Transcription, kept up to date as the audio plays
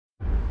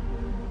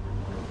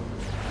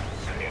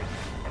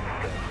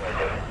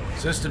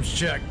Systems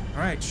checked.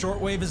 All right,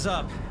 shortwave is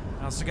up.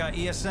 I also got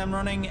ESM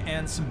running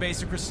and some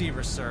basic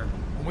receivers, sir.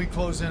 When we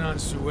close in on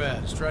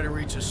Suez, try to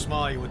reach a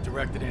Somalia with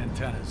directed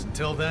antennas.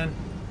 Until then,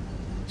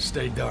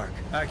 stay dark.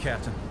 Aye,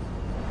 Captain.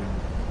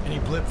 Any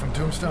blip from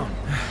Tombstone?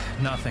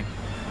 Nothing.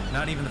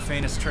 Not even the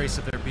faintest trace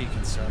of their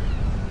beacon, sir.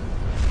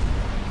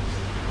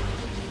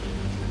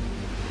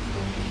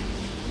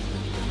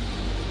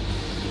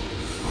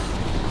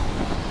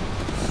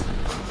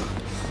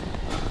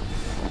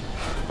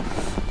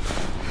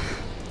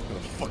 I'm gonna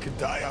fucking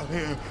die out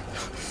here.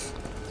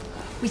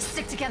 We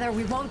stick together,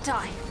 we won't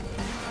die.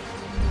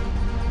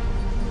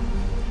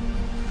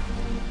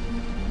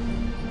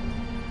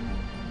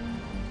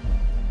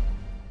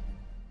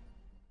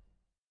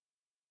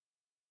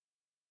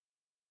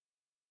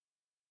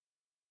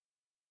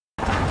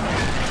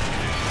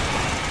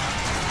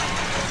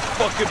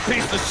 Fucking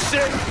piece of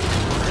shit!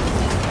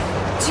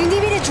 Do you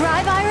need me to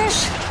drive,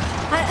 Irish?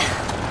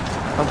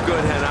 I'm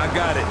good, Hannah. I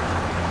got it.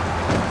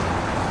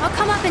 I'll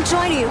come up and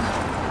join you.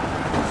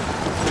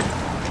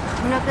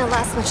 We're not gonna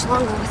last much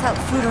longer without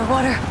food or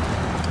water.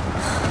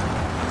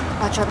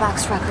 Watch our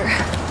backs, Wrecker.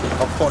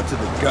 I'll fought to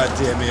the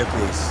goddamn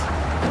airbase.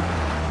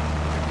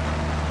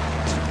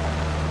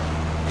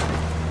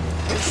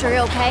 You sure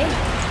you're okay?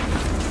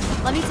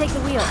 Let me take the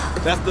wheel.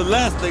 That's the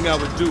last thing I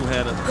would do,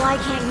 Hannah. Why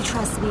can't you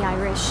trust me,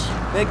 Irish?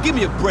 Man, give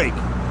me a break.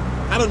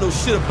 I don't know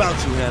shit about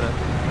you, Hannah.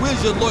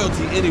 Where's your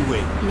loyalty anyway?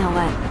 You know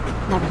what?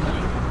 Never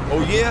mind.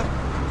 Oh, yeah?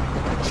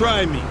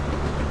 Try me.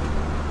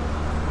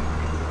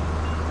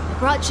 I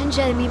brought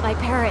Jinja to meet my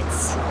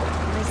parents,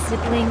 my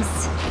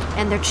siblings,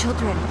 and their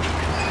children.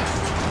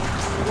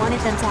 I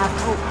wanted them to have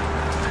hope.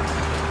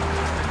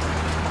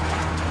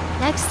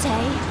 Next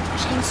day,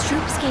 Chang's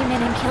troops came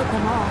in and killed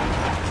them all.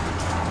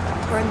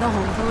 Burned the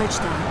whole village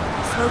down.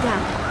 Slow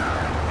down.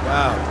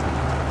 Wow.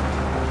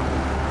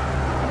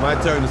 My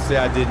turn to say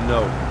I didn't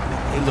know.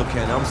 Hey, look,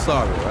 Hannah, I'm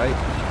sorry, right?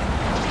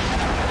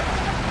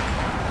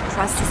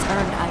 Trust is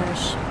earned,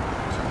 Irish.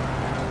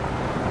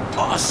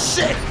 Oh,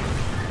 shit!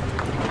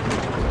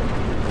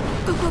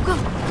 Go, go, go!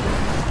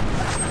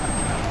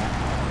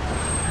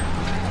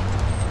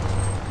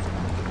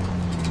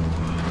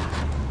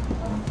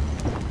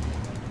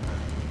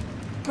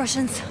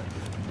 Russians.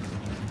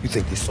 You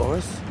think they saw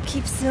us?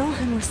 Keep still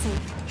and we're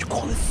safe. You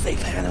call it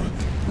safe, Hannah?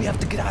 We have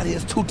to get out of here.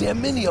 There's too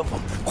damn many of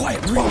them.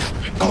 Quiet, come on.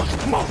 Come on,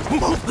 come on,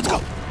 come on. Let's go.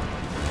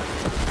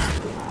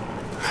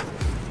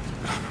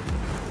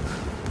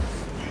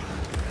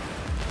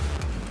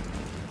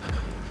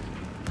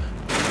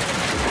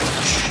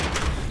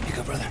 You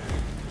go, brother.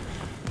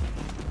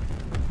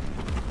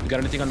 You got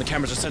anything on the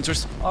cameras or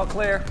sensors? All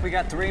clear. We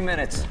got 3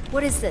 minutes.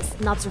 What is this?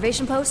 An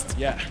observation post?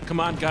 Yeah, come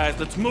on, guys,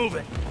 let's move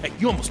it. Hey,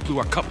 you almost blew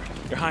our cover.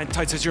 You're high and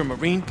tight says you're a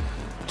Marine?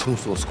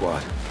 Tombstone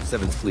Squad,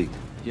 7th Fleet.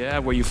 Yeah,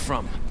 where you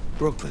from?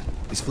 Brooklyn,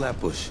 East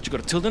Flatbush. Did you go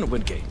to Tilden or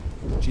Wingate?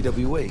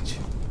 GWH.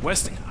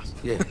 Westinghouse?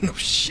 Yeah. No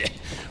shit.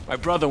 My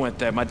brother went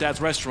there. My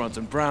dad's restaurant's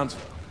in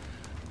Brownsville.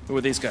 Who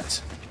are these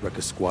guys?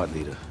 Wrecker squad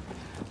leader.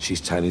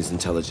 She's Chinese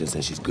intelligence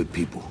and she's good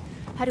people.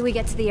 How do we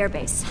get to the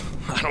airbase?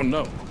 I don't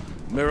know.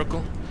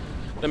 Miracle?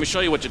 Let me show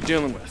you what you're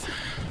dealing with.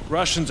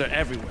 Russians are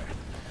everywhere.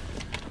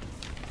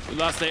 We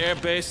lost the air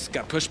base,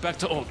 got pushed back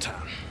to Old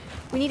Town.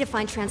 We need to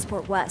find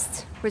transport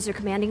west. Where's your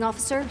commanding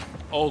officer?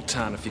 Old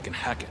Town, if you can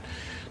hack it.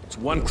 It's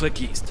 1 click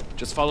east.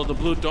 Just follow the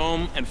blue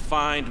dome and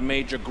find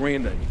Major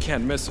Greenland. You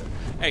can't miss her.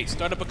 Hey,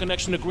 start up a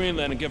connection to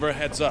Greenland and give her a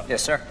heads up.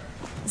 Yes, sir.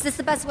 Is this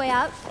the best way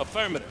out?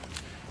 Affirmative.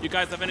 You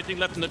guys have anything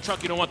left in the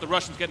truck you don't want the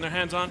Russians getting their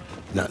hands on?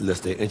 Not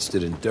unless they're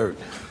interested in dirt.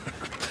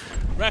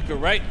 Wrecker,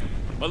 right?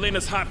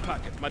 Molina's Hot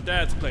Pocket, my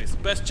dad's place.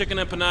 Best chicken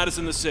empanadas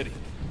in the city.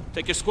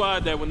 Take your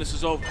squad there when this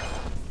is over.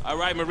 All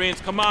right, Marines,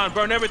 come on,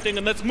 burn everything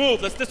and let's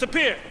move. Let's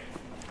disappear.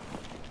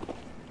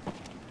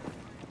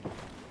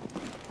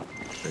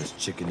 There's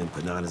chicken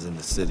empanadas in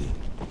the city.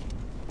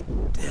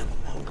 Damn,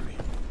 I'm hungry.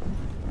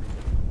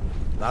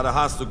 A lot of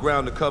hostile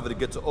ground to cover to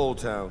get to Old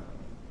Town.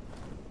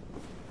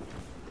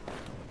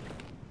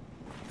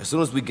 As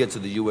soon as we get to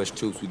the U.S.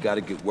 troops, we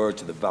gotta get word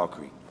to the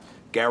Valkyrie.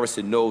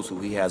 Garrison knows who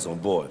he has on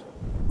board.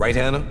 Right,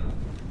 Hannah?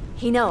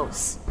 He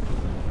knows,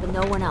 but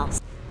no one else.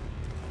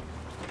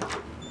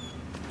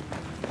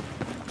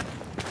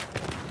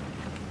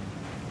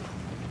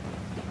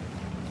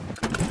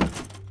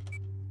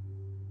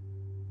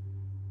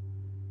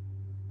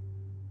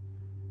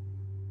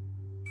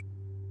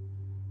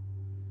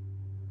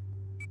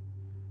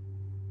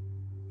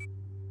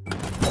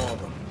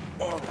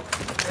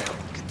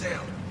 Get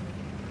down.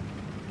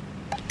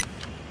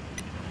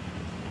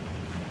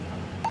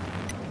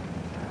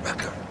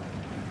 Wrecker,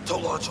 tow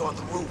launch on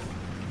the roof.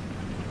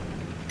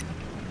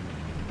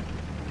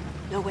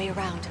 No way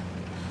around.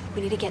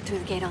 We need to get through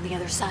the gate on the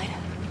other side.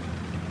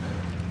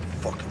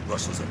 Fucking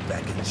Russians are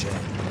back in check.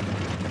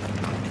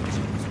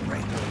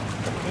 Right.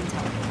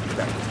 Intel.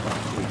 Back with my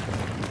crew.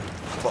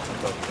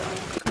 Fucking love that.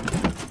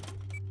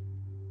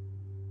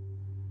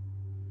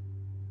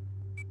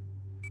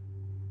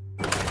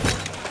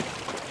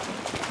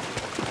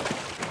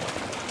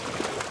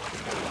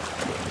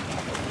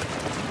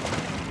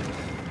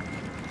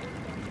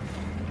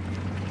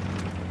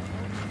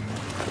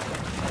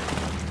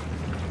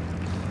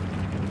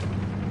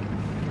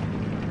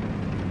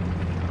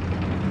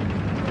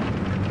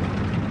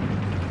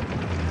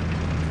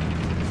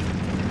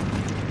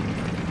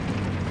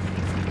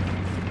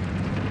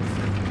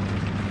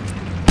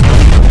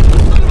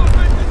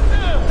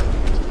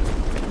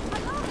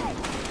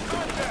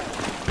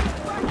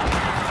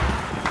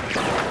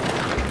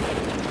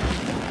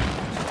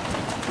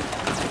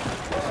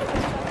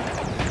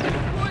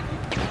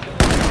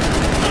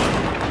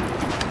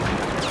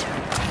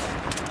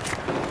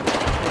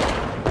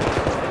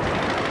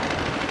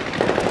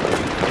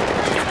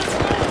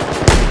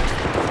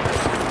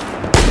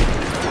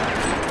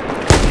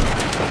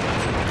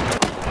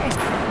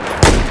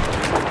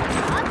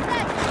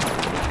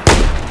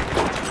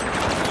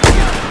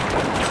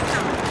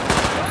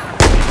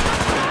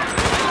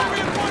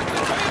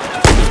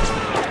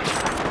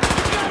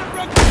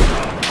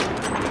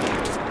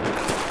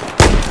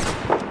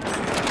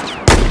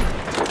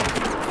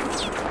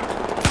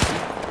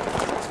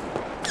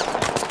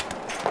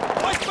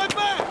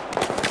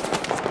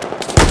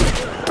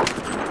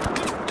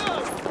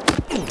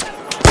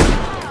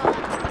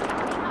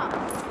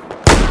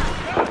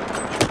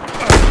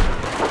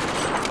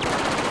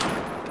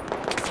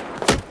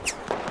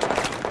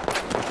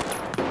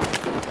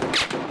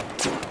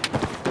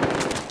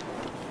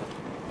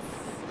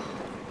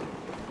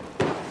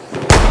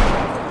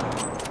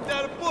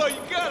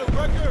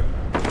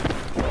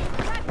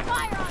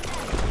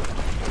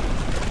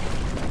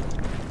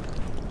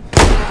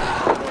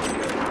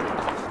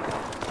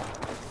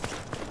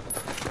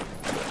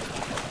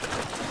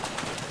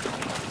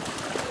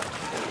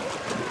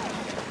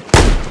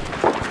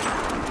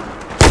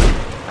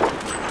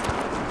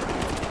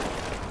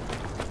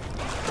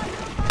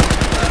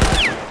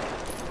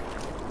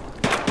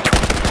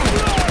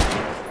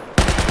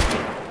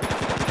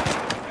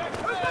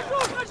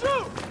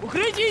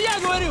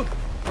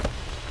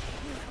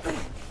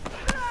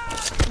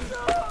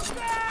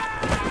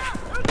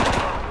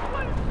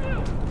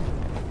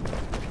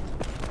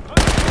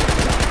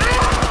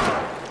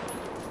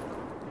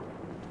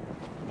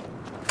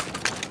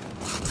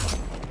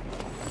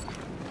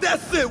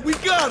 That's it, we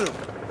got him!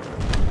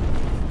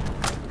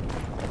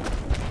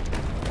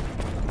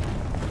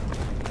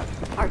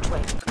 Archway.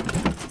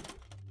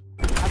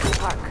 Up the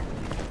park.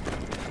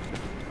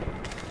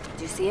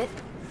 Do you see it?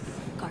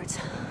 Guards.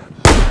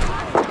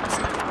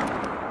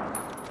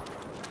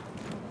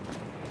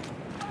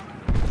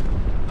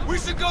 We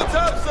should go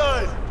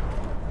topside!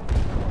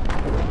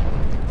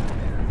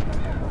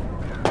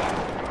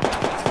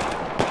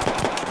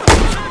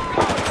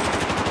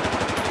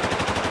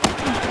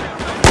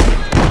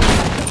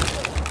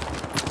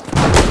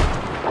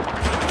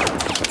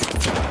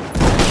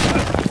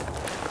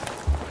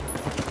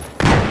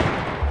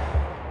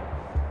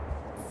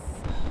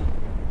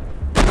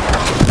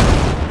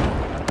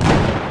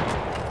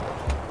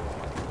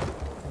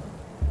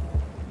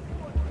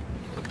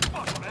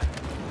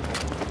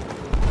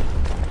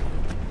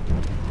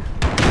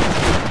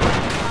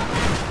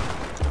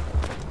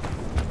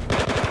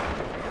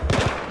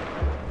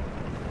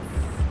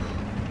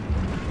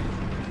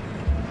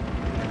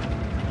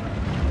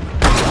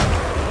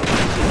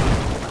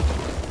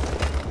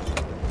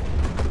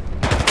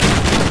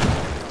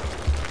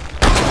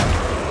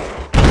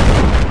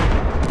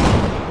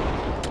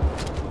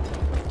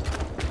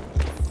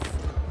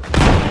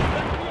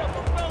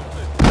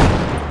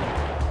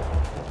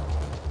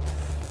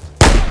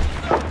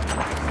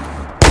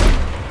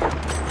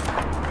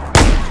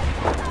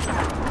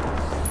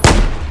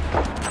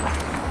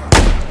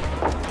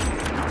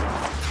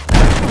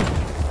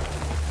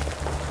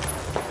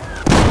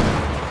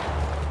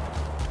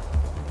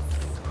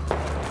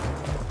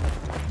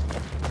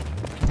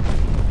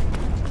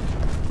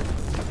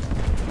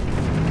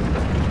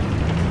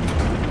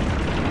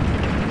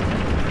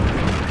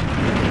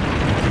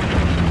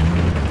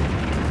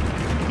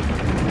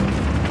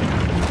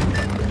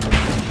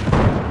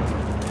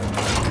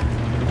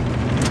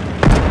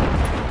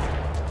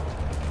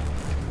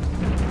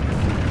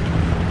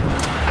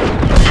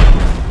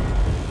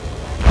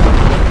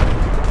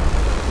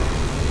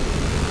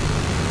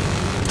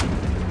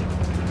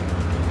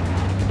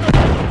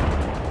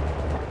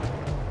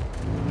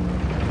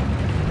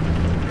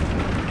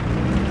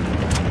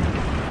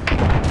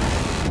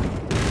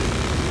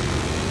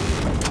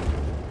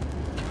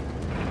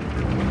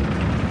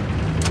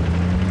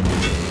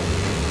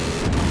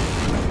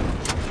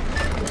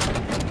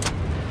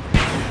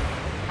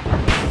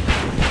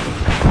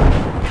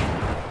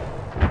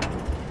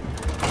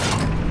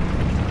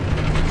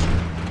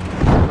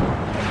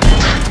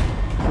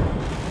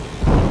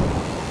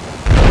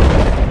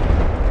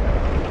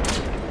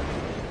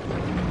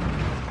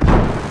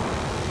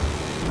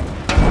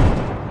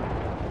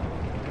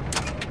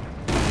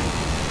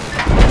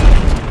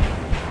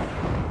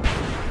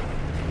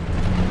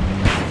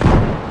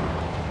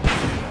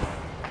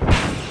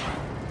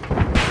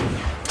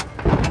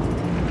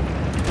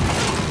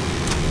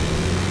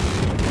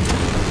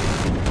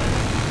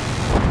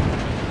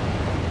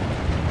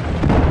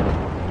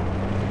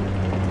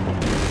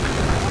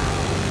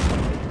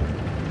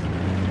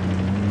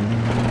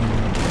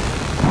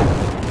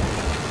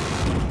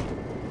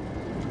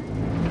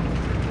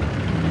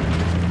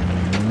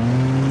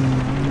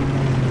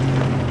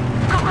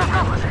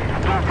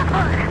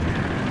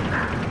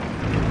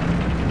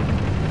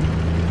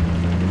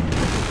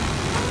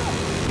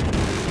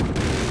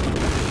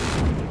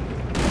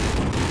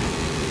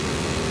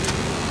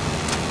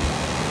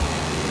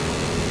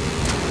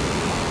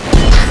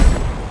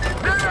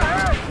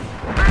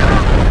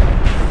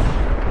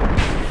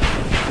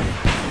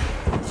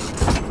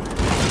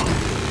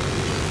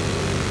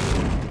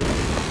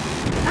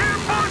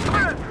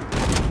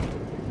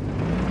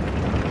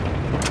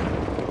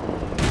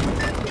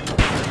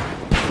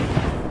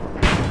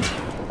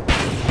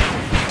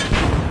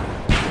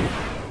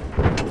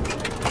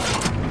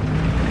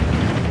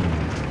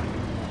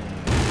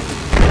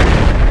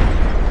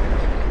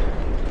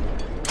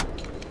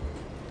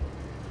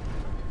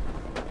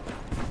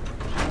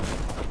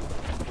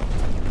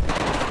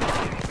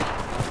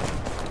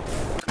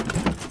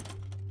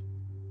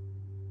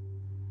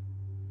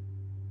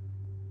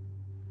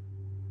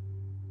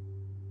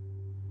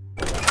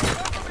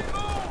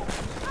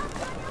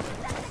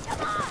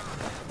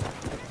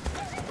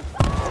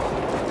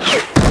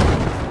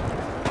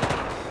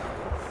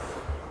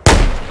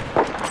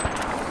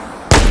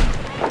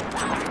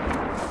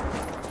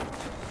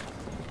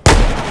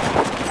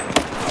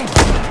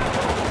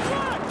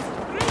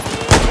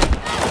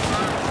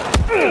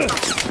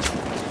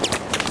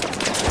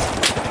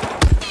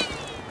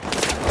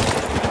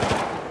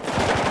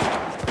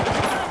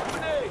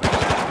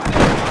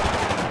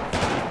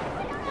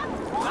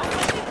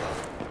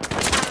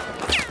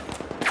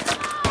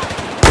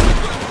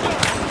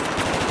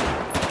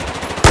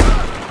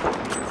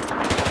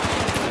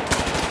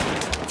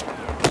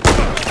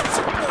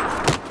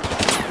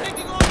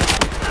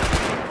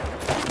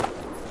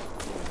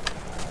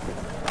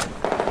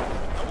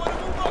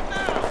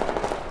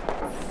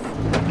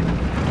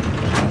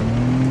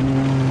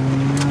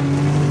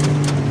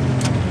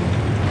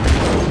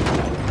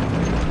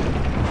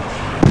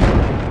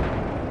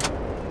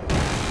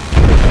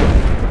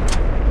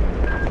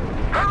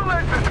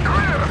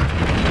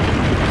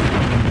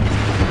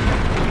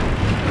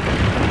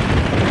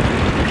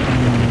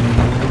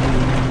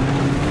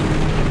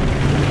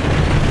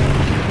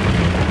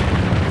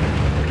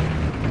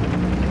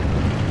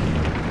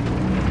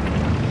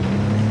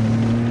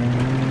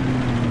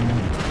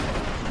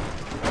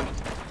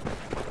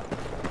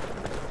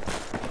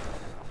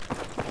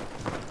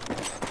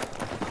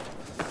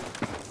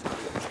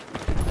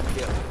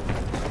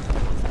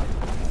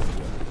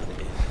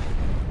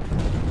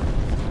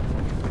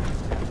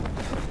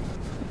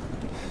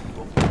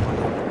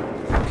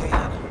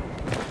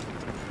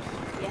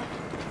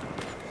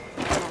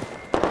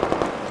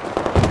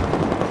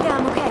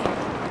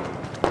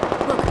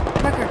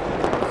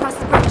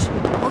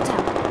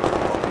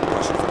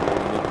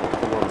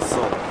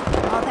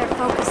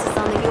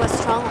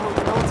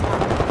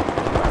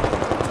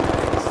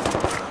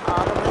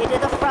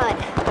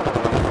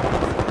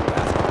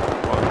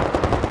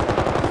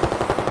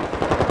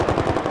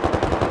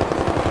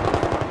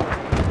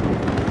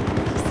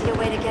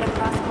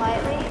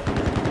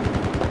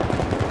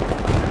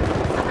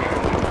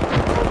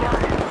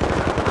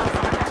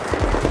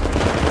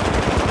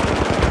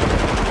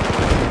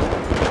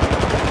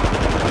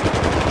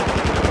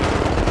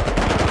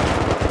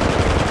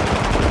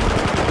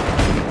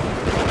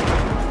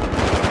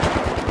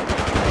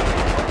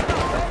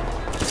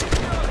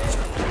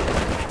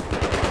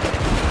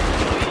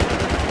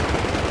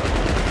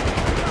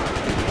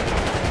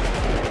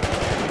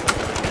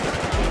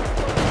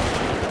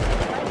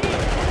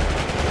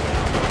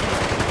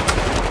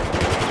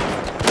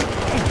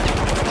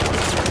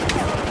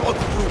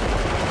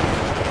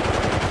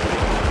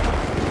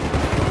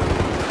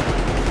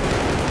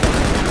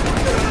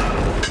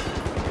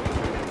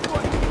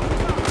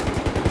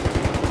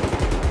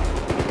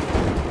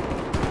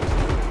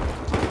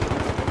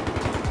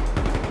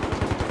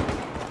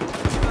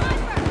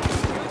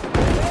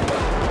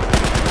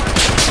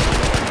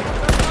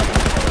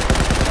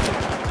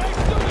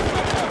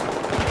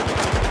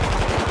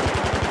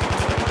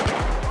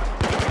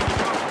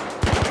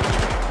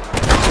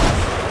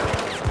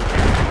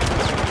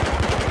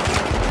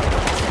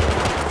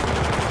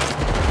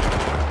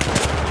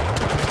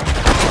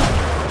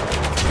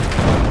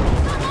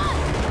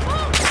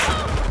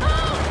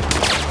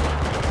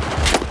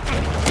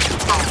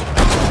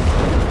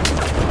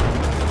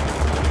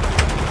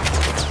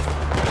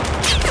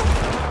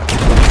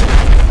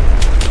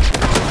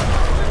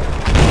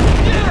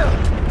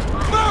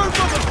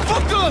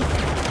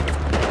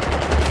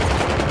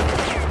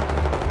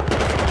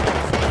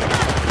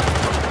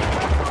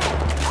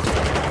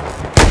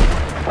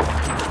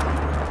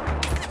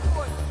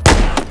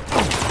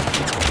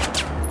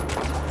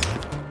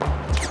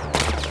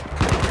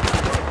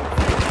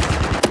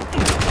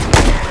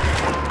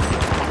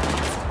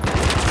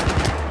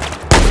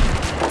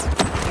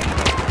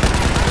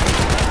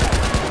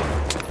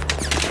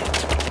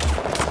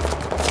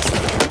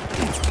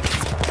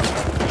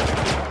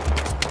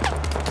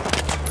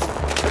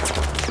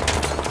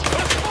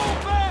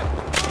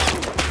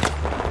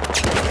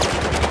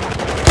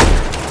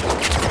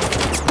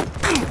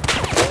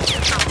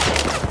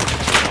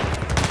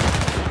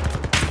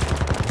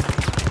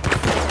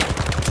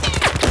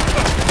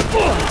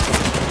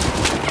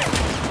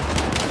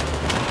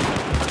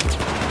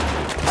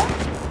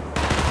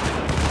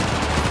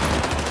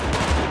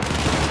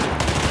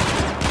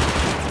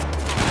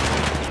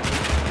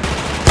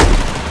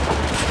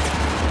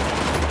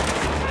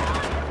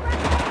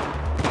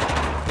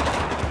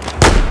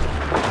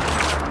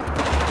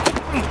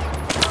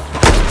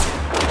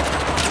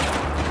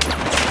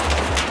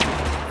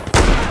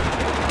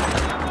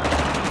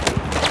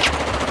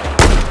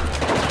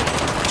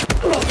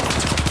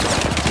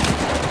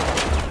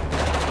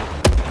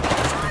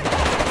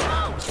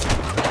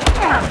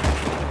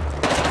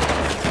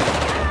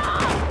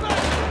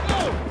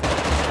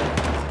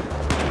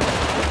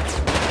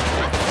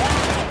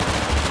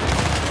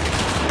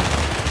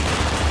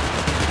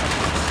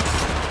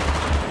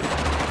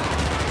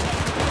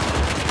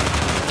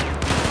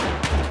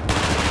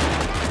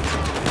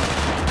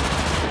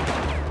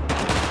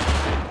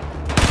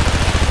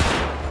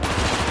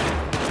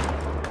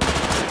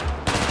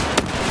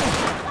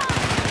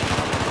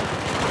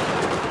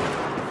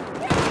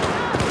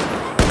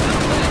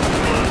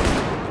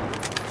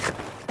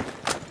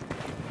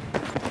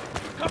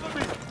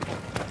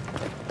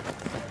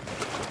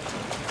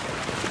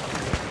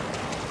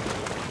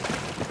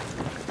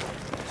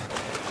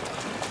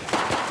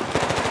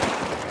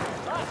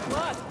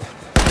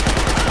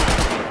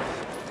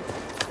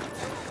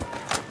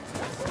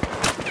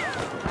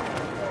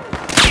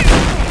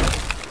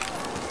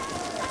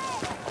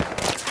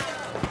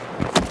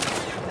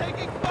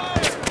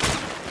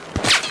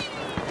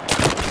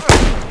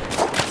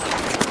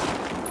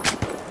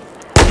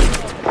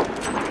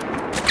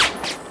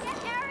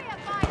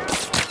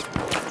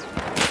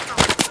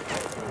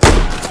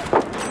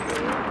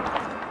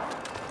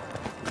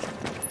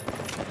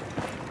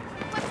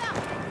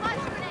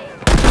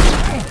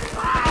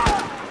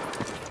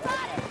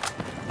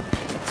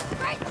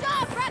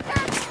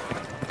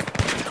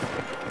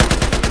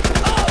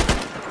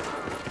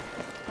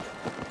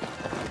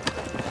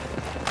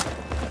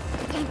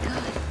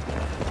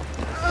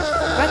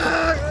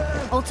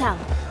 Old Town,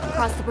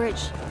 across the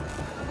bridge.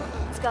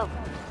 Let's go.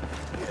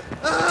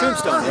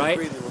 Tombstone, right?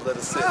 Greenland will let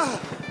us in.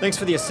 Thanks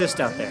for the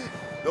assist out there.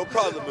 No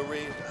problem,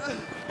 Marine.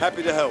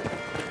 Happy to help.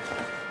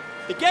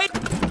 The gate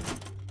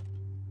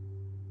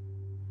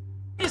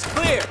is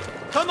clear.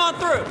 Come on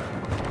through.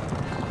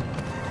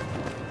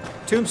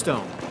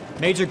 Tombstone,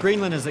 Major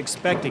Greenland is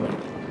expecting you.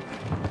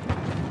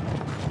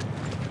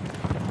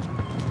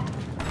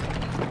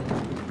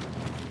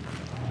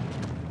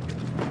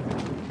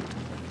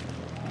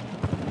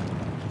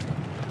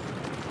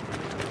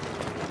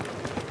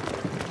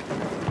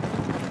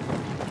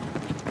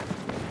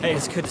 Hey,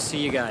 it's good to see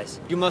you guys.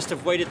 You must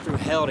have waited through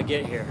hell to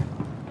get here.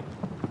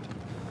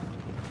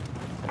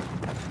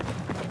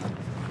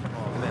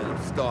 Oh man,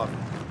 I'm starving.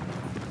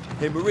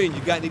 Hey Marine, you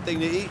got anything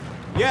to eat?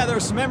 Yeah,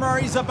 there's some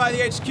MREs up by the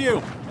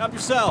HQ. Help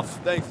yourself.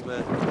 Thanks,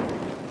 man.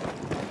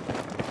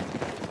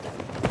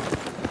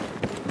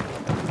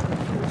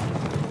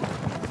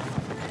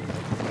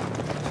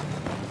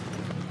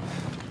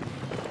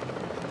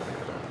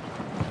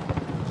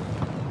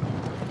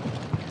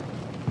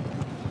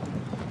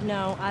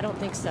 No, I don't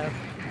think so.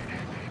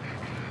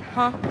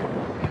 Huh?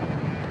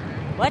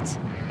 What?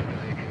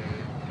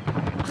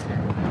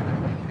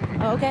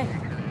 Oh, okay.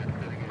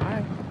 All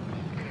right.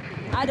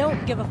 I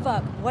don't give a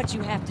fuck what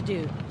you have to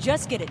do.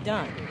 Just get it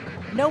done.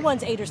 No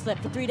one's ate or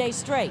slept for 3 days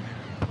straight.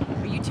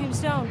 Are you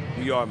Tombstone?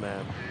 We are,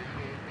 man.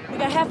 We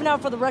got half an hour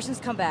before the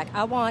Russians come back.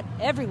 I want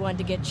everyone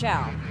to get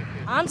chow.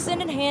 I'm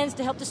sending hands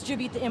to help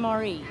distribute the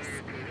MREs.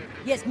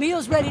 Yes,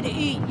 meals ready to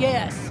eat,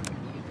 yes.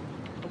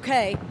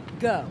 Okay,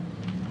 go.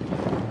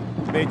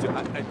 Major,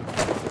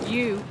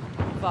 You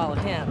follow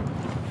him.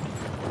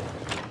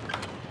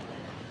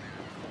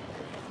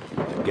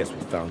 I guess we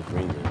found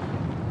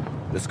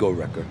Greenland. Let's go,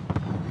 Wrecker.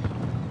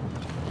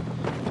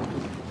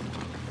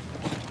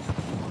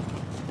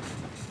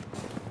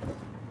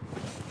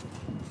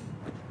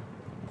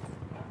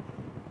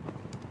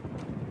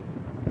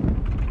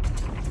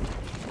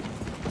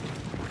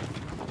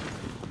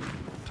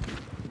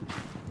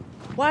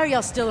 Why are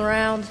y'all still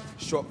around?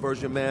 Short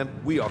version, ma'am,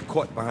 we are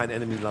caught behind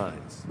enemy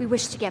lines. We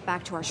wish to get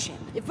back to our ship.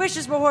 If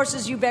wishes were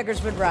horses, you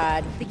beggars would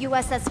ride. The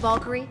USS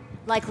Valkyrie,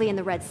 likely in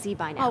the Red Sea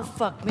by now. Oh,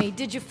 fuck me.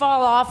 Did you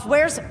fall off?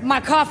 Where's my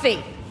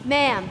coffee?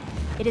 Ma'am,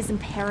 it is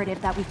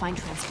imperative that we find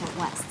transport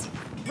west.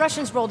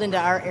 Russians rolled into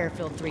our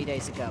airfield 3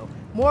 days ago.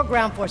 More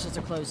ground forces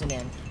are closing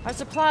in. Our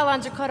supply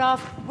lines are cut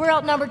off. We're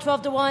outnumbered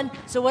 12 to 1.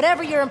 So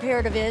whatever your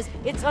imperative is,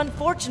 it's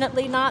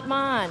unfortunately not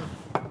mine.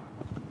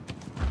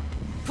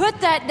 Put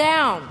that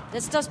down.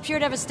 That stuff's pure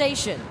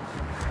devastation.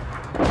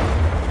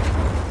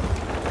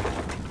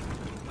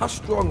 How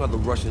strong are the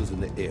Russians in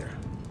the air?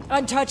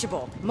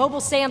 Untouchable.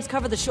 Mobile SAMs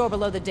cover the shore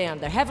below the dam.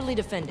 They're heavily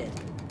defended.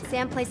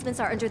 SAM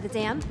placements are under the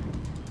dam,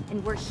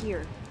 and we're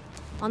here,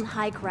 on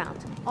high ground.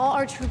 All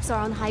our troops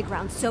are on high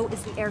ground, so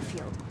is the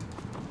airfield.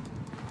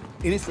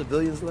 Any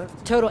civilians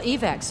left? Total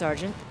evac,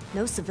 Sergeant.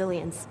 No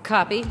civilians.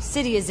 Copy.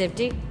 City is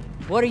empty.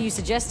 What are you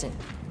suggesting?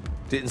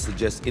 Didn't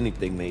suggest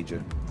anything,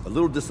 Major. A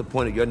little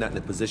disappointed you're not in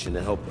a position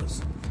to help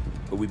us.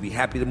 But we'd be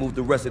happy to move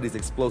the rest of these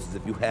explosives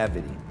if you have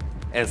any.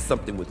 And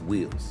something with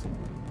wheels.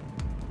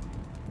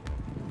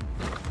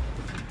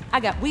 I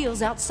got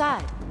wheels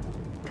outside.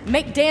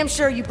 Make damn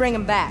sure you bring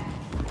them back.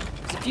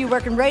 There's a few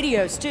working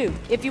radios, too,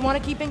 if you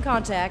want to keep in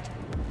contact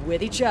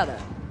with each other.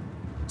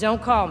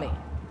 Don't call me.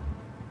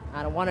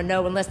 I don't want to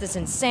know unless this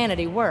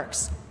insanity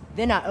works.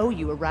 Then I owe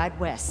you a ride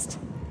west.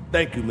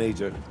 Thank you,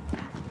 Major.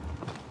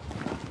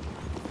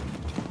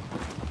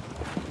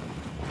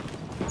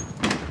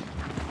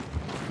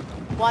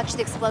 Watch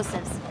the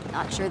explosives.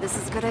 Not sure this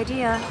is a good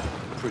idea.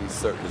 Pretty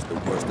certain it's the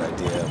worst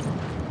idea ever.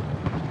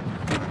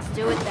 Let's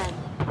do it then.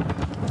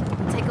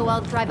 Take a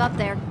while to drive up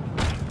there.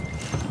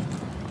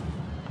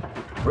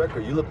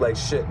 Wrecker, you look like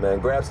shit, man.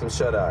 Grab some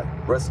shut-eye.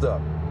 Rest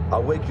up.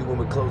 I'll wake you when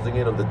we're closing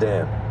in on the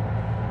dam.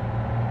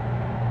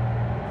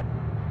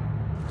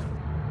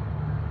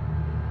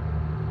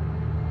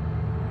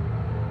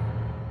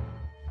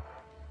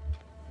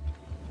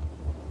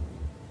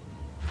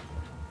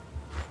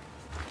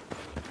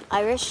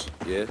 Irish?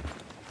 Yeah?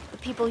 The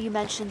people you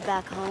mentioned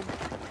back home.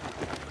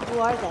 Who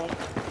are they?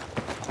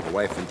 My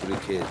wife and 3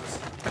 kids.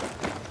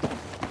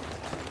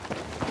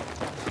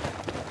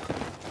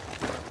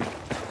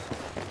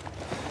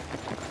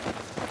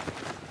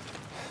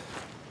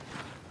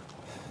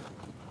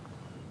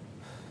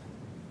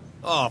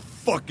 Oh,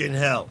 fucking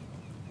hell.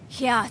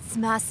 Yeah, it's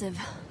massive.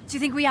 Do you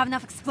think we have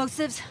enough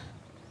explosives?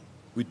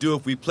 We do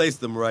if we place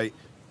them right.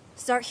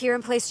 Start here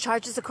and place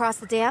charges across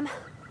the dam?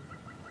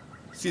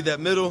 See that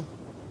middle?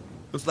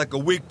 Looks like a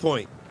weak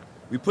point.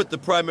 We put the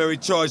primary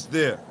charge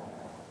there.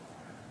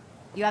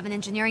 You have an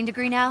engineering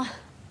degree now?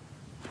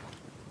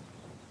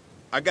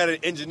 I got an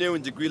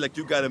engineering degree like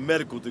you got a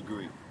medical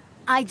degree.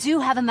 I do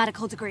have a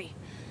medical degree.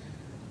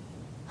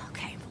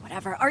 Okay,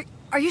 whatever.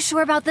 Are you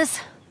sure about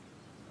this?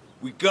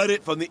 We gut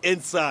it from the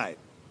inside.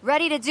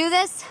 Ready to do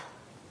this?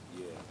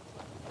 Yeah.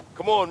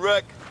 Come on,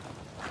 Rec.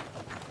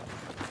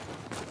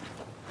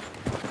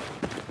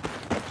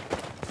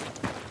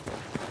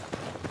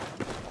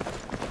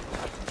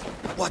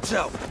 Watch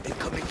out.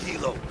 Incoming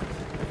kilo.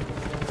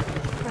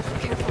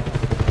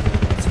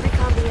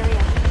 the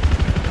area.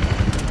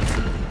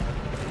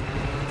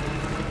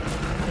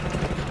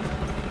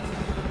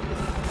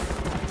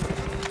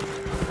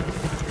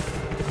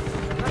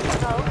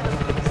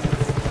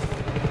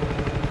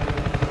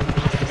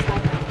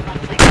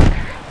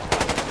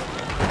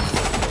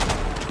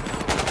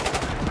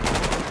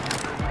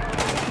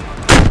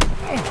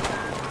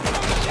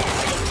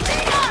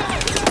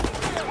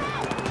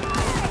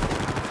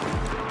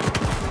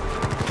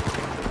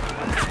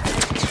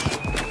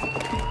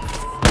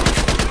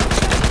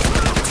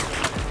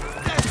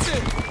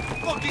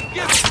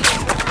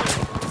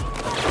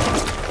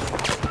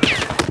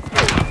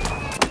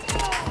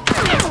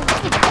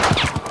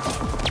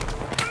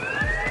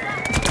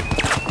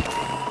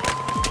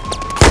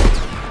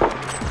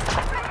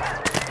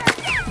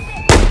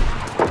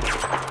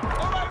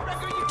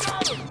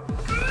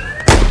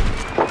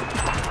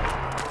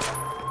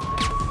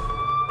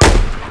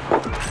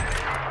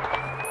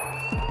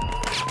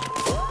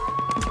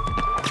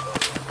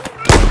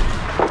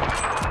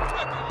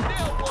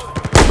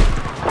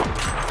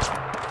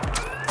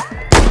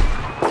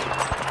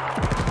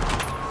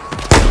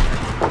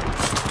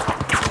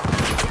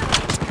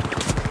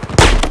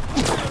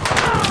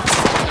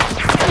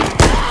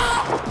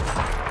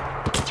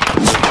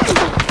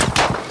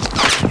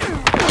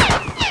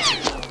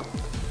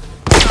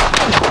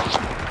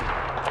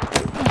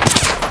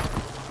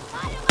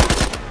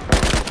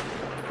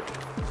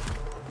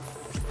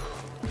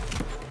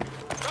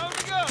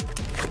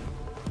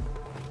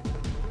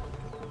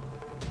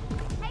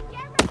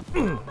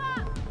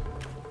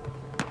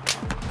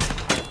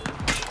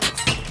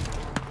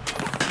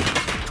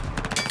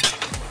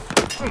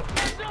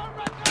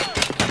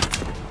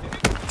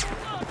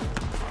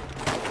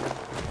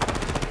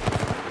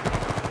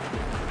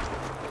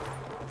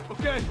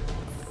 Okay.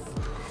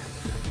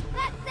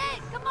 That's it!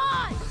 Come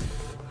on!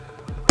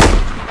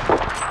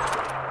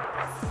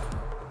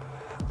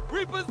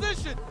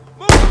 Reposition!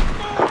 Move!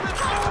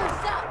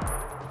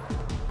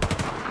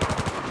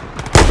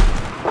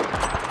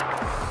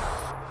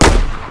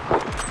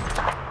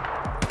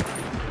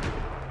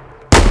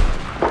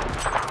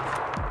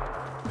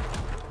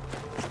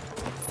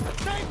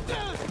 Take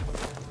this!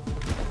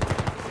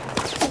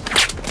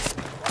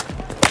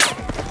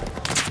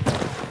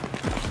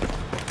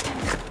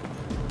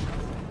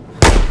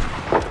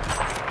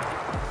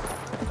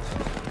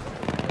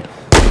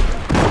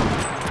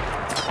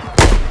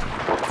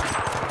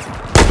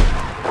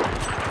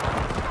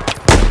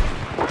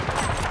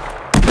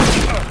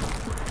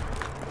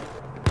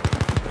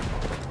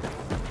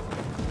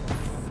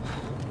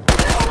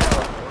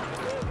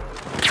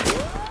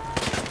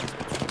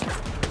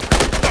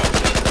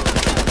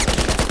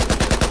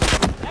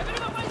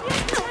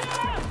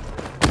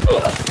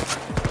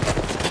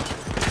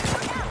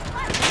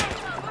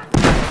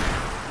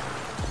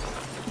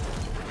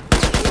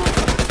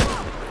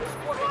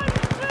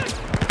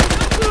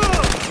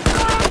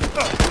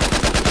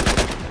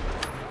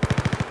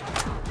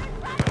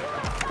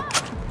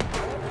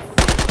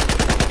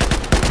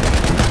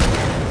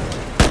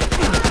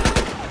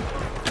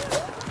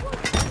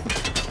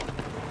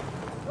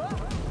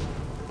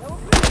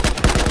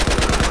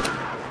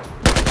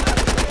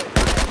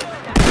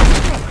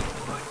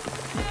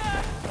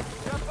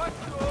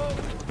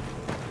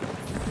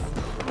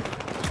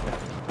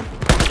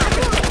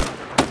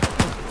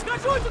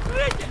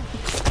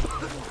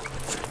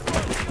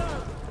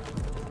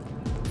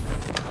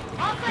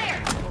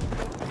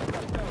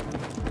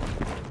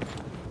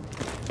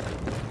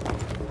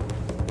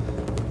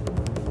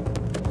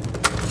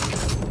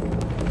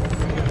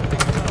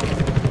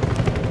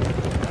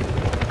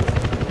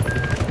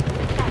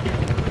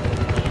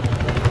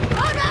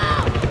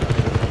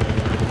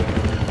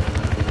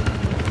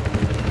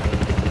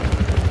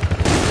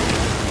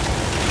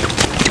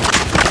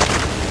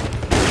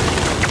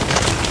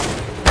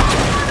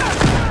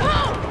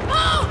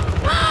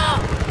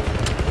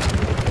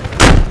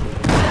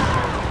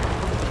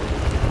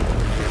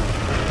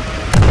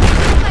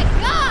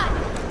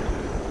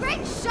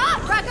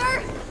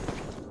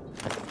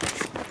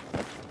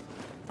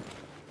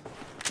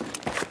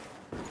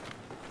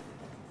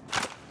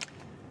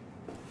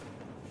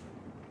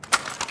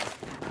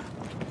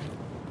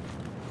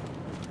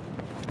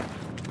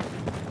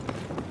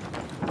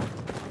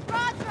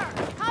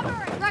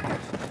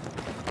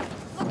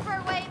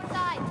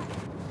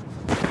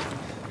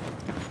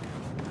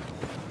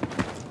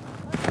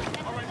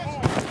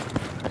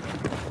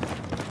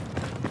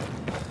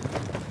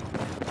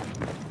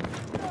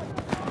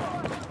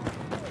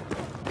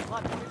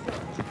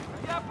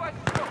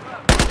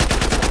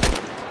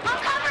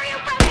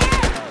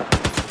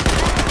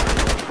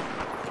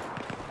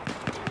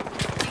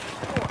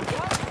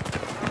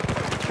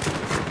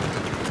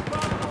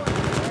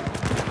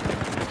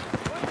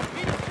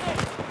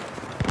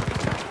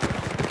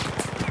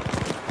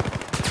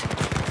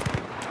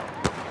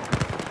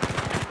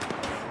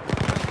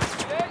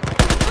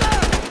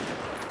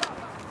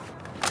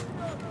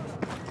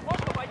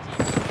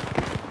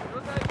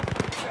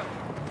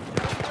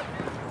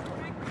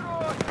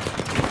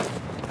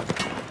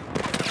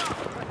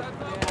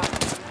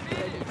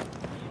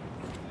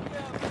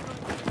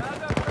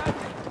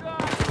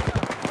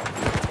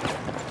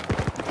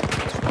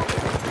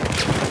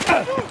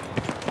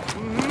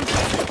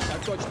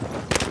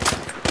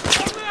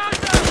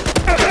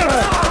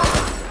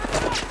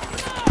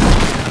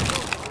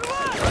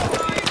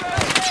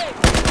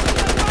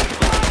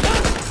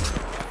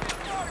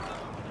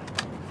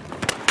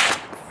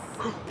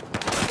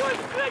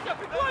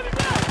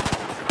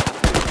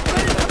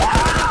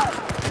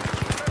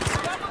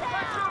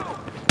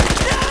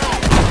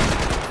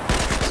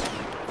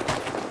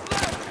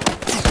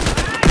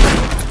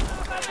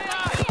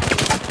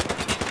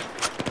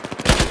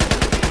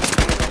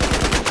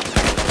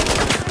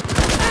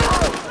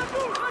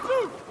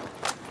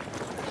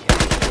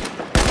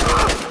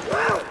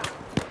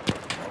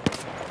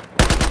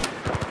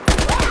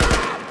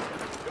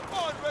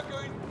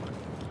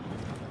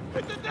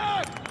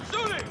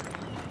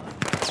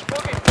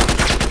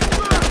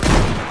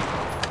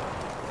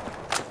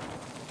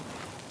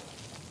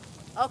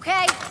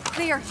 Okay,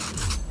 clear.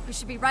 We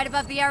should be right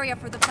above the area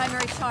for the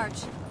primary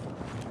charge.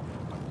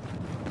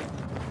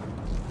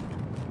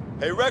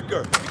 Hey,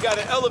 Wrecker, we got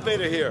an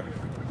elevator here.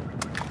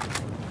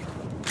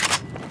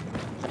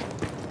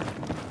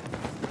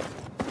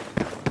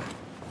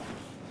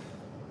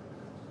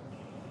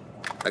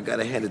 I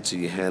gotta hand it to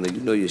you, Hannah.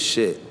 You know your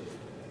shit.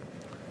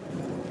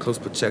 Close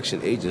protection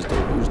agents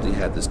don't usually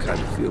have this kind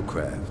of field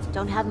craft.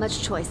 Don't have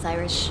much choice,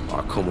 Irish.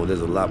 Oh, come on,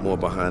 there's a lot more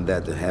behind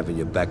that than having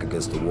your back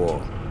against the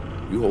wall.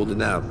 You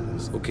holding out.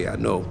 It's okay, I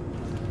know.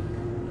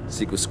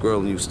 Secret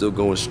squirrel and you still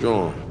going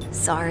strong.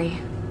 Sorry.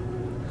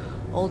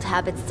 Old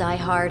habits die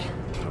hard.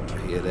 I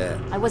hear that.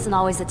 I wasn't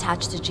always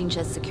attached to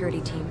Jinja's security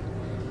team.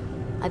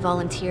 I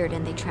volunteered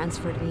and they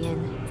transferred me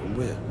in. From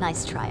where?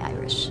 Nice try,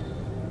 Irish.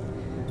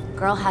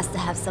 Girl has to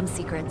have some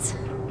secrets.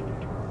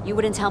 You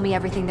wouldn't tell me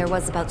everything there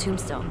was about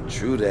Tombstone.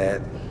 True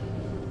that.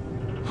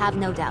 Have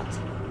no doubt.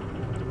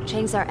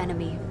 Chang's our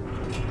enemy,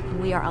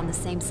 and we are on the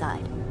same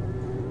side.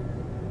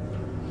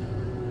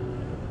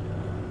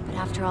 But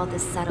after all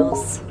this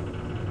settles,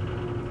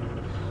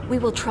 we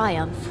will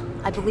triumph.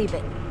 I believe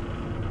it.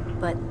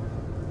 But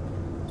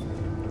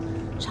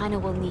China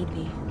will need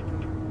me.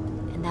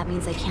 And that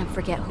means I can't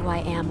forget who I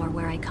am or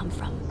where I come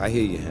from. I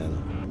hear you,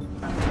 Hannah.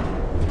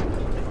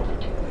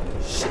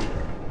 Shit.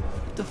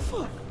 What the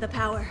fuck? The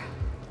power.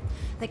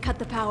 They cut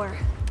the power.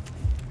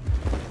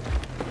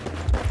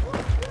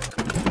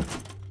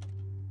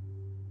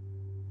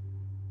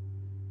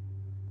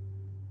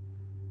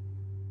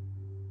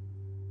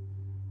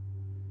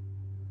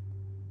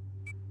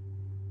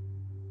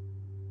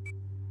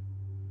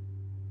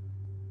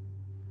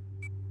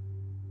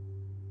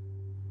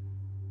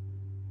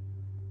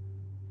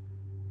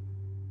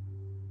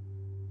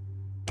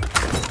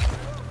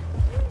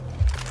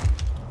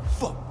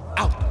 Fuck!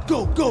 Out!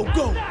 Go, go,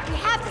 go! We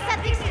have to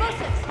set the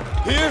explosives!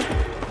 Here?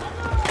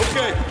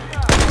 Okay.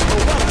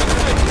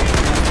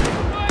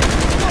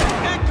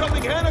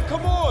 Incoming, Hannah,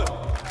 come on!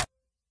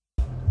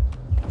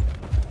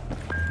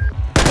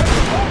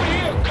 Over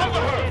here, cover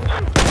her!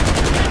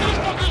 Get those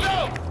fuckers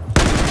out!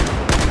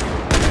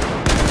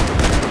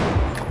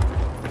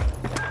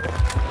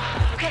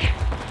 Okay.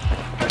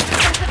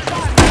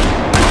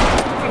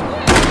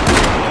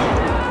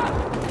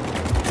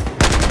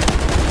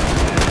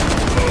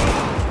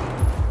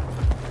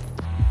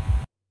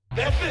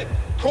 That's it!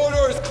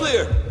 Corridor is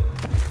clear!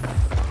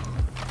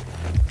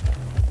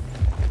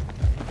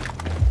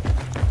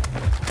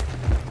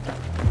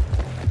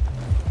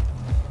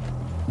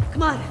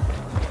 Come on.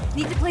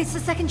 Need to place the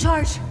second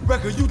charge.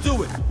 Wrecker, you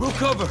do it! We'll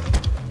cover!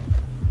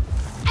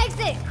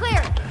 Exit!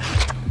 Clear!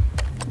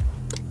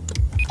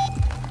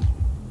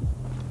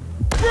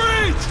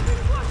 Breach!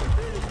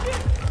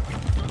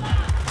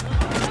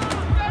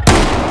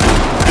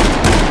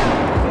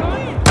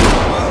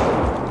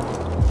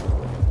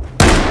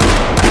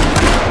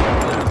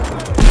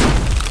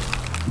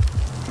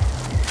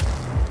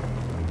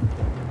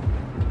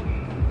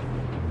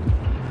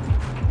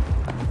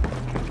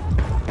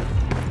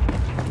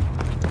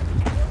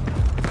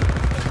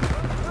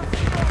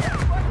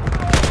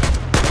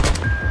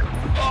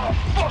 Oh,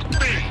 fuck!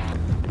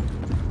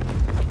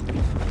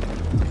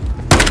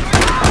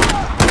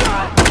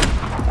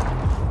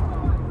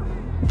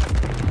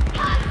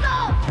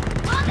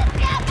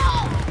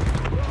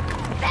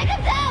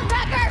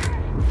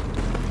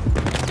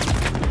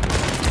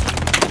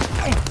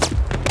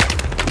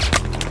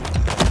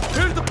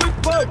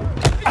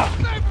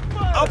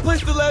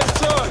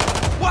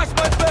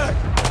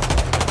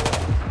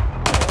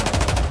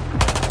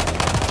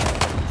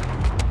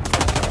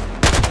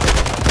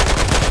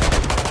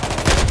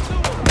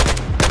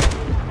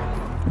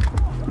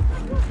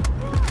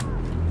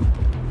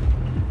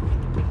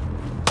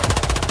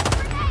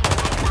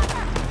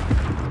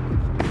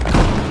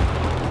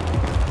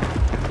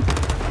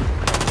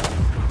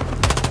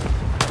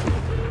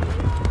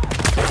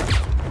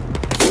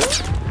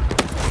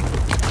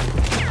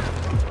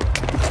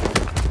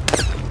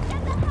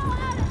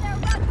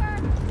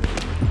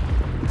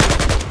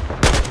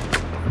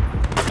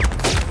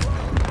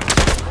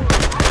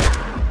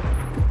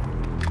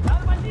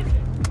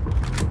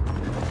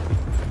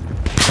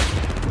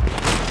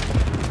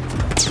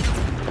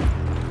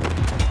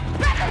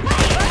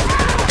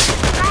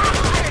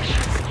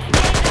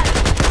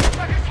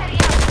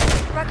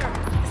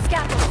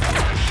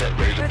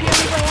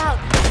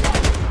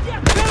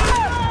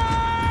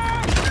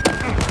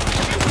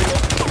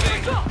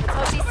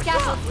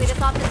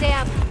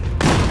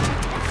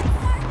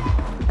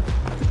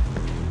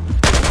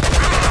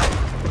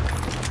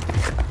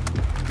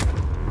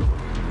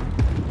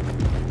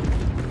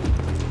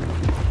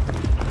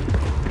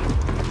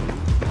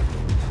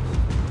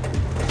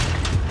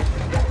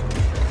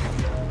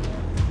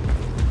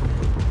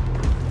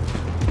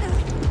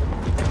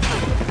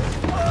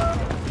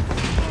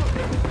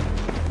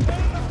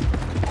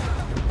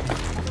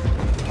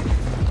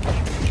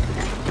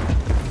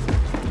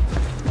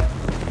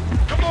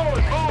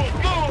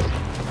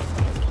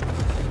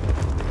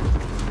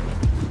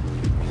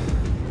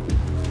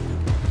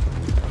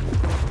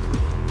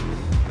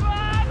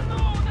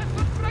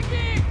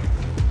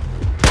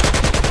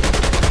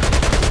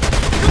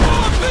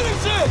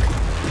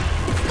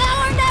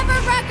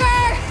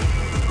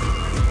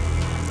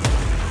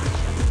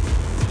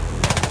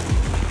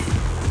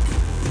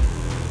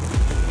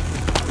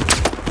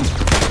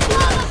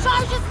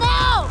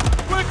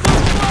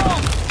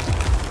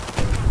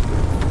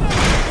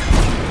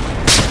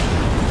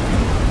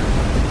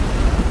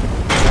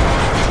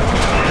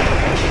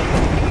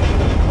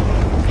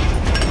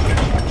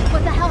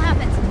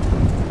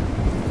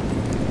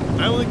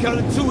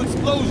 counted 2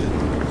 explosions.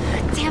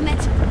 Damn it.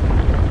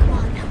 Come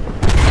on.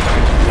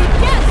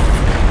 Yes!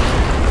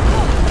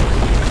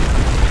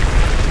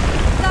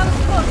 That was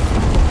close.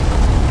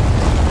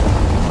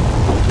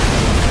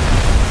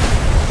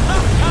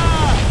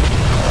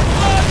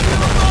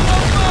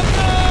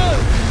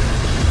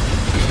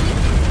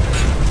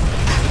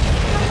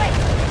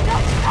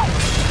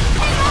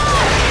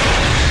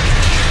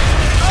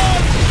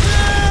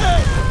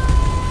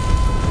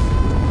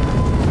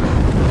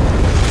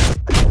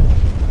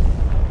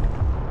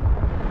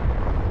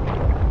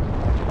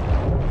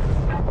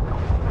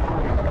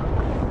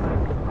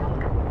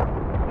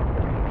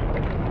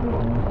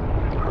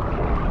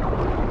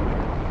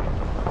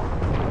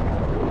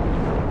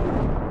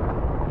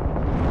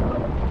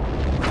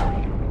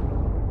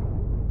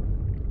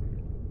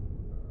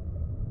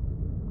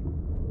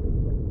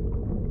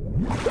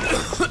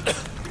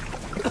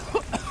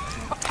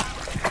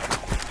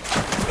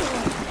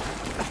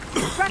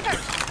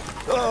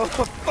 Oh,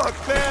 fuck,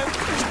 man.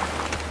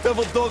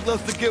 Devil dog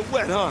loves to get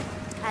wet, huh?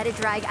 Had to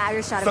drag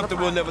Irish out Something of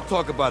a we'll pub. never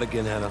talk about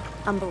again, Hannah.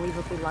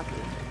 Unbelievably lucky.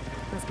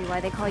 Must be why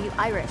they call you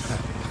Irish.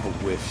 I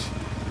wish.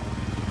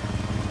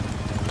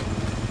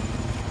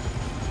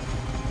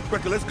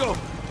 Wrecker, let's go.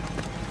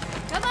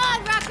 Come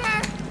on,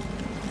 Rucker!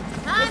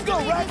 Time to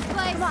leave this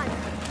place. Come on.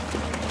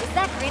 Is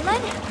that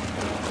Greenland?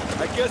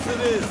 I guess it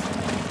is.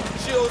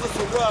 She owes us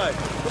a ride.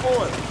 Come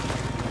on.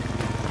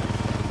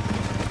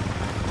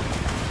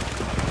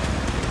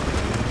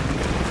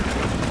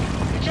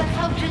 Just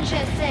hope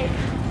Jinja is safe.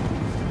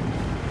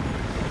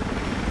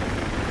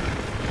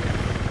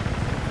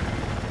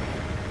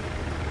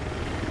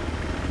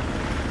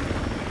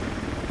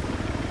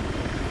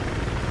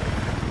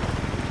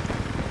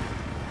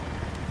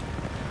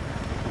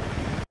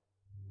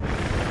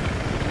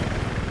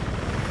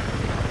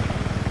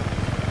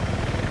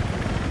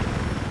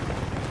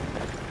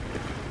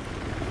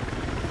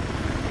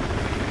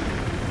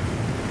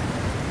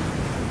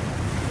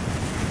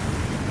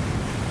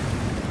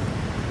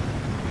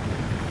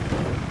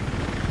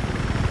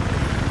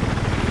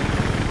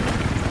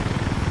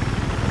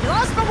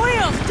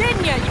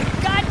 Didn't you, you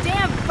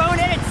goddamn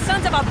bone-headed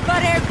sons of a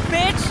butt-haired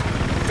bitch?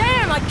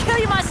 Damn, I'd kill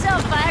you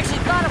myself if I actually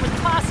thought it was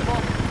possible.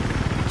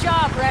 Good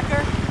job,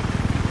 Wrecker.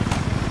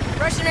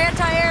 Russian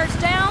anti-air is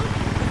down.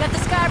 We got the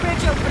sky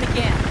bridge open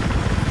again.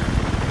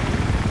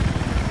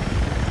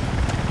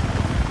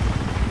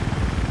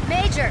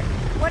 Major,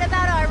 what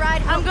about our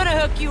ride home? I'm gonna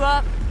hook you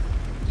up.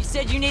 You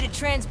said you needed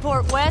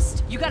transport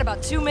west? You got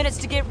about 2 minutes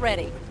to get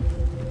ready.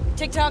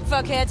 TikTok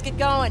fuckheads, get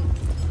going.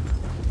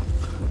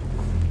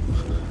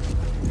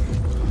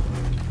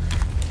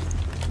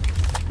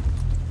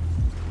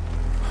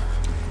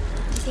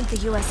 I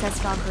think the USS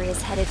Valkyrie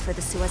is headed for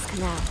the Suez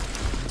Canal.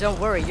 Don't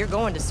worry, you're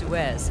going to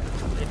Suez.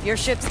 But if your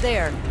ship's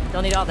there,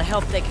 they'll need all the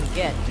help they can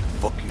get.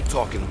 What the fuck you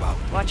talking about?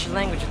 Watch your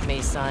language with me,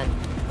 son.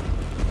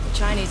 The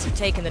Chinese have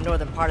taken the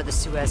northern part of the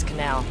Suez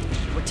Canal.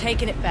 We're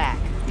taking it back.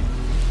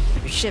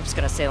 Your ship's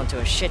gonna sail into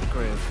a shit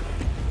groove.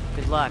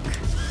 Good luck.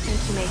 Thank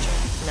you, Major.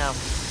 No.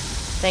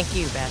 Thank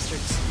you,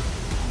 bastards.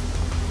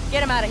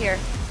 Get him out of here.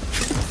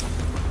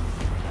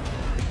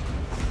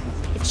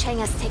 If Chang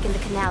has taken the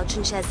canal,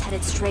 Jinja is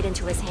headed straight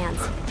into his hands.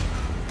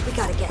 We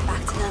gotta get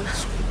back to them.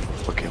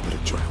 Okay, with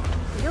a drowned.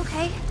 Are you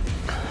okay?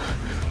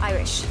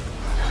 Irish.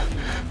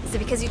 Is it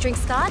because you drink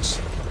scotch?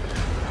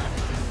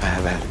 I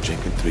haven't had a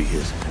drink in 3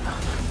 years.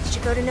 Did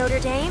you go to Notre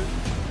Dame?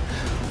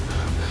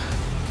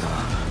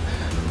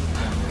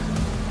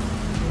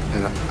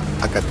 And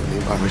I got the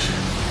name Irish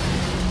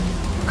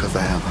because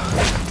I am.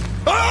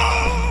 Ah!